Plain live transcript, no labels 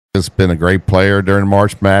has been a great player during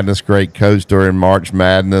March Madness, great coach during March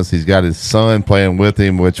Madness. He's got his son playing with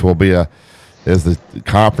him, which will be as the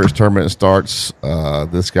conference tournament starts,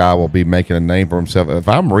 this guy will be making a name for himself. If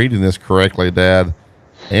I'm reading this correctly, Dad,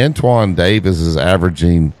 Antoine Davis is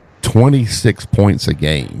averaging 26 points a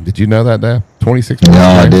game. Did you know that, Dad? 26 points No, a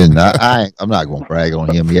game? I didn't. I'm not going to brag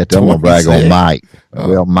on him yet. I'm going to brag on Mike.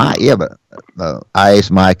 Well, Mike, yeah, but I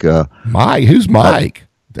asked Mike. Mike? Who's Mike?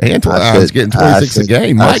 Antoine's getting 26 a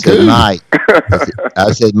game. Mike, who? Mike.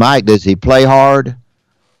 I said, Mike, does he play hard?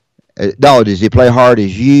 No, does he play hard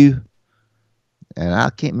as you? And I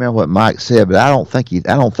can't remember what Mike said, but I don't think he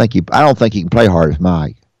can play hard as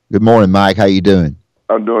Mike. Good morning, Mike. How you doing?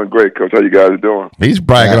 I'm doing great, Coach. How you guys doing? He's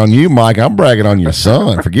bragging on you, Mike. I'm bragging on your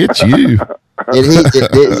son. Forget you. Did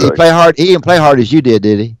he play hard? He didn't play hard as you did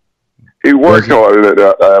he? He worked harder than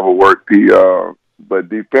I ever worked. But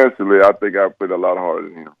defensively, I think I played a lot harder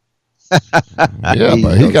than him. Yeah,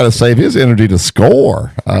 but he's got to save his energy to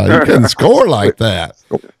score. He couldn't score like that.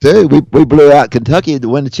 Dude, we blew out Kentucky to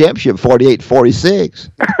win the championship 48-46.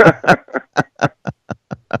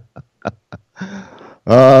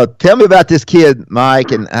 Tell me about this kid,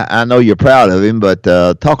 Mike, and I know you're proud of him, but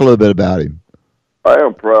talk a little bit about him. I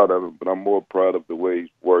am proud of him, but I'm more proud of the way he's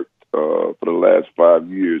worked for the last 5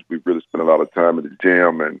 years. We've really spent a lot of time at the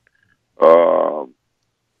gym, and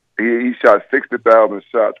he shot 60,000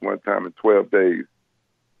 shots one time in 12 days,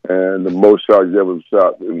 and the most shots he ever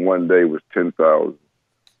shot in one day was 10,000.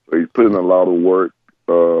 So he's put in a lot of work,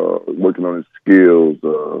 working on his skills.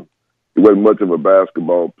 He wasn't much of a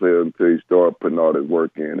basketball player until he started putting all his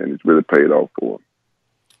work in, and it's really paid off for him.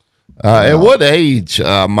 At what age,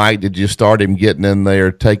 Mike, did you start him getting in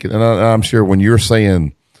there, taking? And I'm sure when you're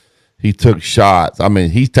saying he took shots, I mean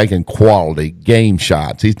he's taking quality game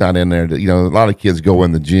shots. He's not in there. A lot of kids go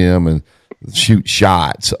in the gym and shoot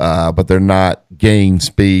shots, but they're not game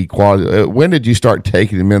speed quality. When did you start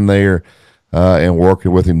taking him in there and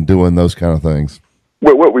working with him, doing those kind of things?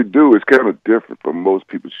 Well, what we do is kind of different from most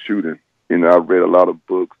people shooting. I've read a lot of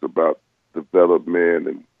books about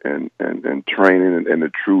development and training and the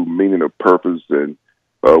true meaning of purpose. And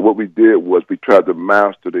what we did was we tried to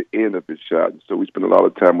master the end of his shot. So we spent a lot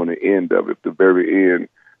of time on the end of it, the very end,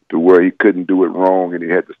 to where he couldn't do it wrong and he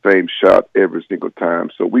had the same shot every single time.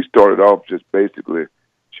 So we started off just basically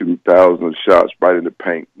shooting thousands of shots right in the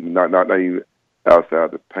paint, not even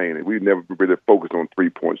outside the paint. And we never really focused on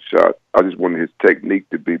three-point shots. I just wanted his technique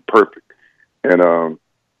to be perfect. And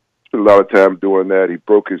spent a lot of time doing that. He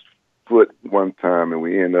broke his foot one time, and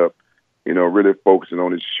we end up, really focusing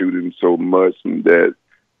on his shooting so much, and that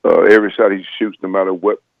every shot he shoots, no matter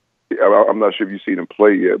what, I'm not sure if you've seen him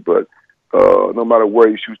play yet, but no matter where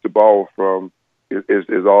he shoots the ball from,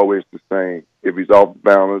 is always the same. If he's off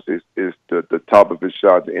balance, it's the top of his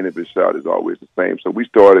shot, the end of his shot is always the same. So we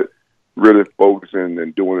started really focusing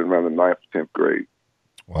and doing it around the 9th or 10th grade.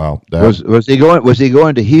 Wow. Was he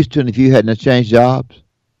going to Houston if you hadn't changed jobs?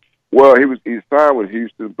 Well, he signed with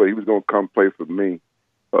Houston, but he was going to come play for me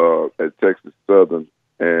at Texas Southern.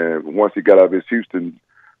 And once he got out of his Houston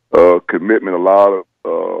commitment, a lot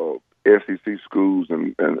of SEC schools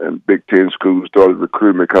and Big Ten schools started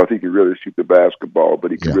recruiting him because he could really shoot the basketball,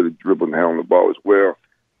 but he could really dribble and handle the ball as well.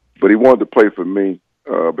 But he wanted to play for me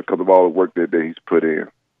because of all the work that he's put in.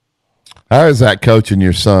 How is that coaching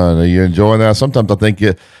your son? Are you enjoying that? Sometimes I think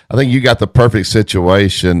you got the perfect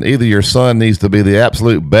situation. Either your son needs to be the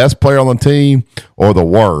absolute best player on the team or the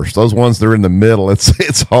worst. Those ones that are in the middle,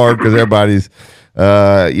 it's hard because everybody's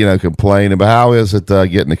complaining. But how is it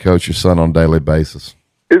getting to coach your son on a daily basis?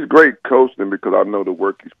 It's great coaching because I know the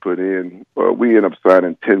work he's put in. We end up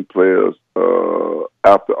signing 10 players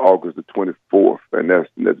after August the 24th, and that's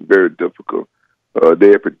very difficult. They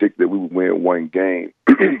had predicted we would win one game.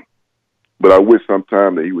 But I wish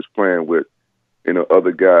sometime that he was playing with,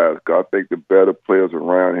 other guys. 'Cause I think the better players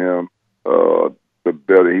around him, the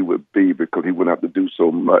better he would be because he wouldn't have to do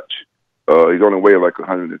so much. He's only weighing like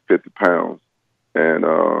 150 pounds, and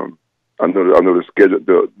I know the schedule.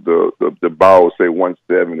 The ball say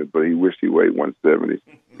 170, but he wished he weighed 170.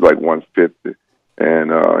 He's like 150,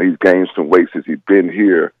 and he's gained some weight since he's been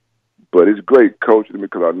here. But it's great coaching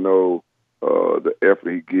because I know the effort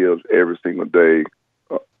he gives every single day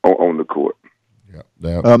on the court.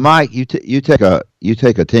 Yeah. Mike, you take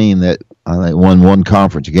a team that I think won one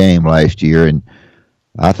conference game last year, and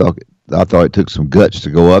I thought it took some guts to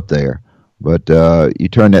go up there, but you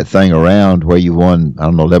turned that thing around where you won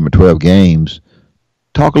 11 or 12 games.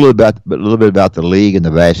 Talk a little bit about the league and the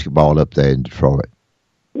basketball up there in Detroit.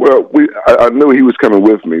 Well, I knew he was coming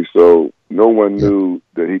with me, so no one knew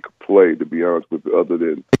that he could play. To be honest with you, other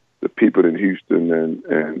than the people in Houston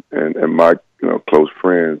and my close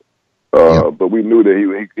friends. But we knew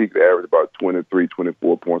that he could average about 23,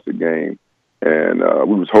 24 points a game, and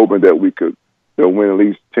we was hoping that we could win at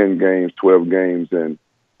least 10 games, 12 games, and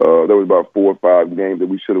there was about 4 or 5 games that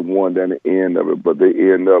we should have won down the end of it, but they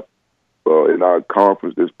end up in our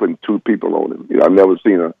conference just putting 2 people on him. I've never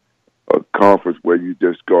seen a conference where you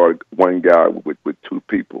just guard one guy with 2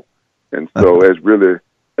 people, and so it's really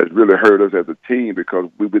hurt us as a team because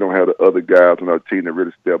we don't have the other guys on our team that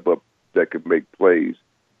really step up that can make plays.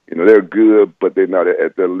 They're good, but they're not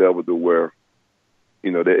at that level to where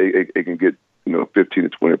they can get 15 to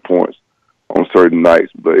 20 points on certain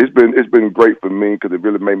nights. But it's been great for me because it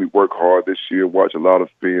really made me work hard this year, watch a lot of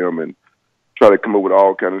film, and try to come up with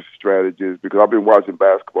all kinds of strategies because I've been watching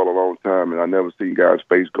basketball a long time, and I never seen guys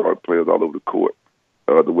face guard players all over the court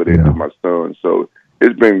the way they do my son. So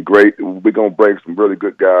it's been great. We're going to bring some really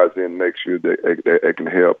good guys in next year that can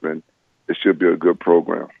help, and it should be a good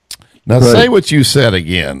program. Now, say what you said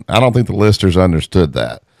again. I don't think the listeners understood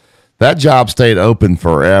that. That job stayed open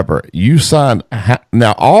forever. You signed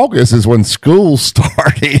now. August is when school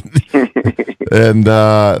started, and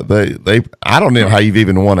they. I don't know how you've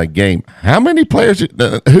even won a game. How many players?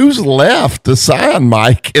 Who's left to sign,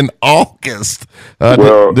 Mike, in August?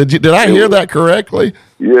 Did I hear that correctly?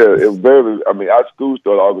 Yeah, it very. I mean, our school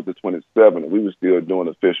started August the 27th, and we were still doing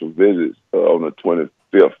official visits on the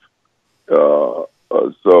 25th.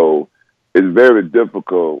 So it's very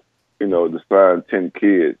difficult, to sign 10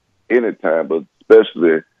 kids anytime, but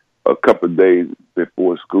especially a couple of days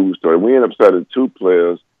before school started. We ended up signing 2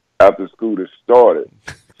 players after school had started,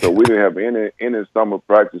 so we didn't have any summer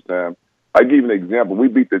practice time. I give you an example. We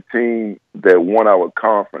beat the team that won our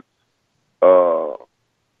conference,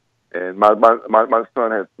 and my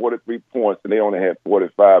son had 43 points, and they only had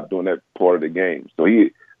 45 during that part of the game. So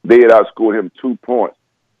they had outscored him 2 points.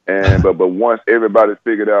 But once everybody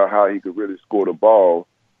figured out how he could really score the ball,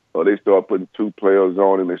 they started putting 2 players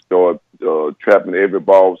on him. They started trapping every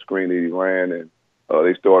ball screen that he ran, and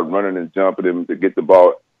they started running and jumping him to get the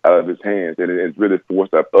ball out of his hands. And it's really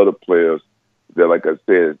forced out other players that, like I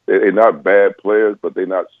said, they're not bad players, but they're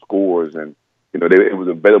not scorers. And it was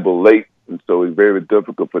available late, and so it's very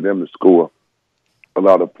difficult for them to score a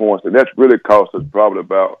lot of points. And that's really cost us probably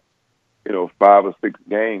about 5 or 6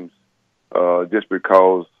 games. Just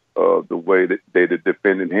because of the way that they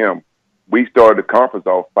defended him. We started the conference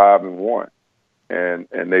off 5-1, and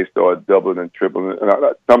they started doubling and tripling.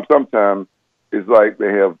 And sometimes it's like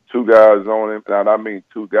they have 2 guys on him, and I mean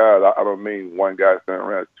 2 guys. I don't mean one guy standing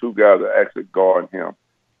around. 2 guys are actually guarding him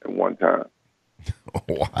at one time.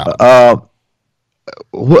 Wow.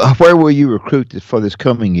 Where will you recruit for this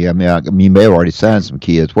coming year? I mean, you may have already signed some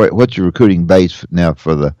kids. What's your recruiting base now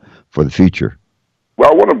for the future? Well,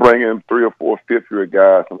 I want to bring in 3 or 4 fifth-year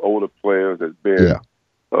guys, some older players that's been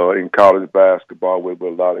in college basketball with a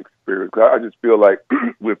lot of experience. I just feel like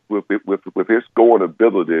with his scoring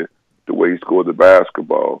ability, the way he scored the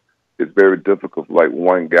basketball, it's very difficult for like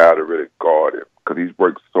one guy to really guard him because he's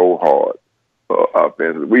worked so hard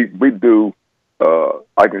offensively. We do.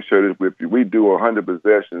 I can share this with you. We do 100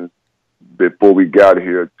 possessions before we got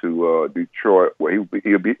here to Detroit, where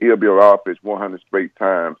he'll be on offense 100 straight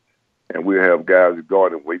times. And we have guys who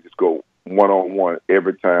guard him. We just go one-on-one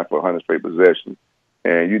every time for 100 straight possessions.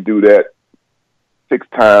 And you do that 6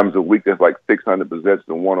 times a week. That's like 600 possessions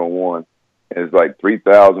in one-on-one. And it's like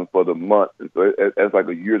 3,000 for the month. And so that's like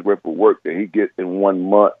a year's worth of work that he gets in 1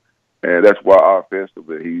 month. And that's why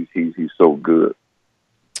offensively he's so good.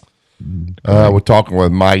 We're talking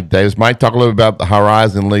with Mike Davis. Mike, talk a little bit about the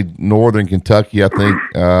Horizon League. Northern Kentucky, I think,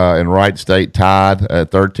 and Wright State tied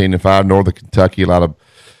at 13-5. Northern Kentucky, a lot of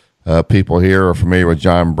people here are familiar with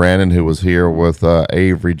John Brandon, who was here with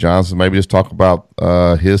Avery Johnson. Maybe just talk about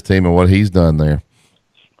his team and what he's done there.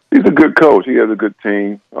 He's a good coach. He has a good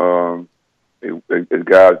team. His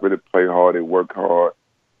guys really play hard. They work hard.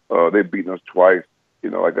 They've beaten us twice.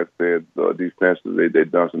 Like I said, defensively,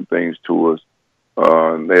 they've done some things to us.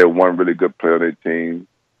 They have one really good player on their team.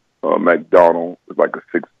 McDonald is like a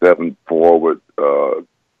 6'7" forward.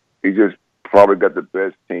 He just probably got the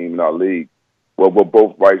best team in our league. Well,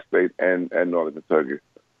 both Wright State and Northern Kentucky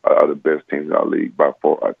are the best teams in our league by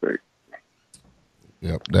far, I think.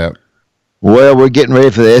 Yep. Well, we're getting ready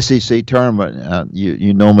for the SEC tournament.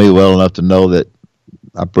 You know me well enough to know that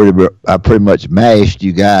I pretty much mashed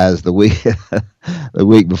you guys the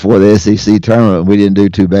week before the SEC tournament. We didn't do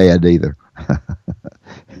too bad either.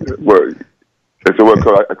 Well, so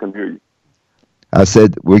what? I can hear you. I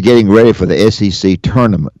said we're getting ready for the SEC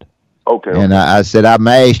tournament. Okay. And I said I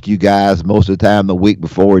mashed you guys most of the time the week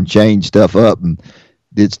before and changed stuff up, and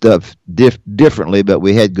did stuff differently, but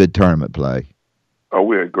we had good tournament play. Oh,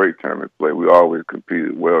 we had great tournament play. We always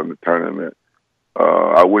competed well in the tournament.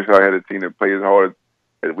 I wish I had a team that played as hard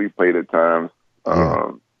as we played at times.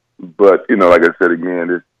 Yeah. But like I said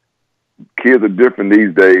again, kids are different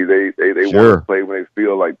these days. They Sure. want to play when they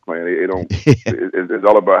feel like playing. They don't. It's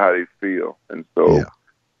all about how they feel. And so, Yeah.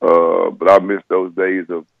 But I miss those days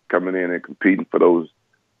of coming in and competing for those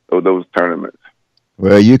tournaments.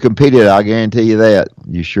 Well, you competed. I guarantee you that.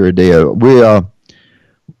 You sure did.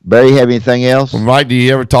 Barry, have anything else? Well, Mike, do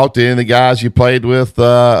you ever talk to any of the guys you played with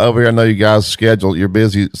over here? I know you guys scheduled. You're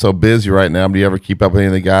so busy right now. Do you ever keep up with any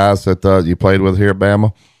of the guys that you played with here at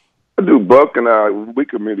Bama? I do. Buck and we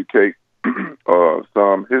communicate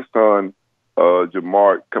some. His son,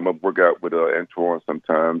 Jamar, come up work out with Antoine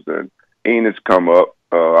sometimes, and Enos come up.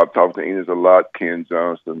 I've talked to Enos a lot. Ken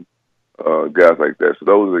Johnson, guys like that. So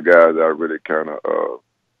those are the guys that I really kind of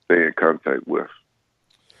stay in contact with.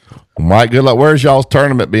 Mike, good luck. Where's y'all's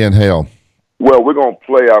tournament being held? Well, we're going to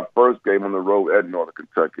play our first game on the road at Northern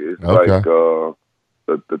Kentucky. It's like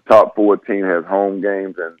the top 4 team has home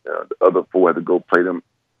games, and the other 4 have to go play them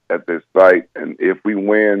at their site. And if we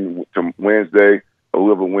win to Wednesday, or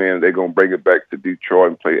whoever wins, they're going to bring it back to Detroit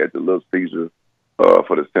and play at the Little Caesars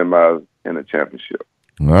for the semis and the championship.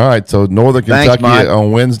 All right, so Northern Kentucky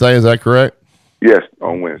on Wednesday, is that correct? Yes,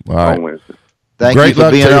 on Wednesday. All right. On Wednesday. Thank you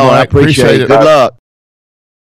for being on. I appreciate it. Good luck.